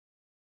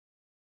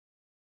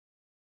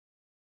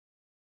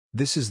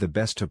This is the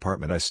best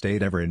apartment I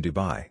stayed ever in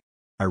Dubai.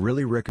 I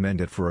really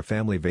recommend it for a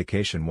family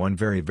vacation. 1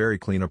 very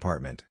clean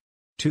apartment.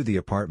 2 The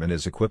apartment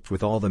is equipped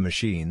with all the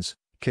machines,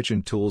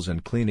 kitchen tools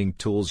and cleaning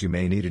tools you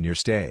may need in your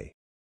stay.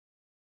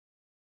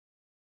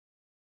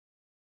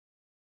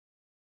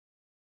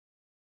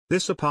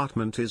 This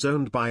apartment is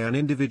owned by an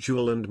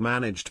individual and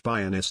managed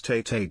by an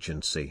estate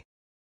agency.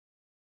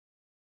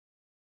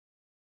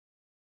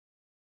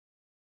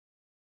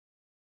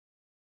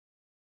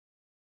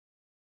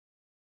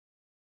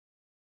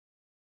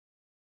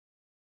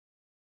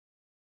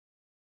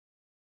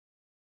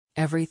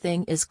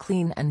 Everything is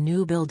clean and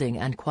new building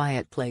and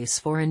quiet place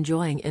for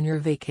enjoying in your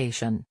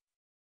vacation.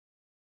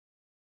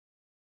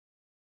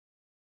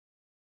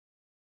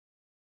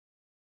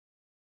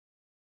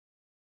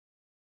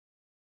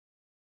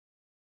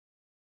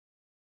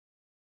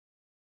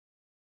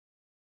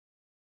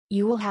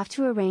 You will have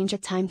to arrange a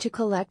time to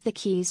collect the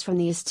keys from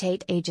the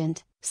estate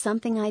agent,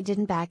 something I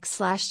didn't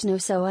know,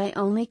 so I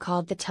only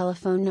called the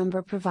telephone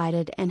number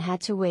provided and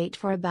had to wait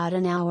for about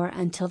an hour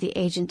until the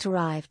agent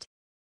arrived.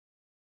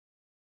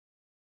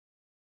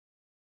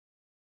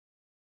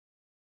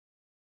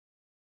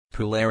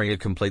 Pool area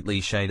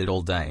completely shaded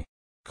all day.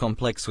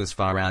 Complex was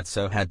far out,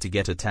 so had to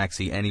get a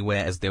taxi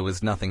anywhere as there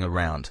was nothing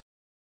around.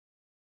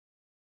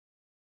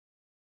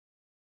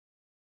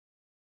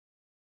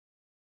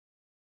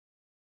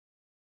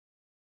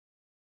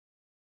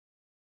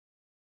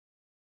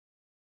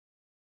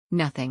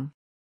 Nothing.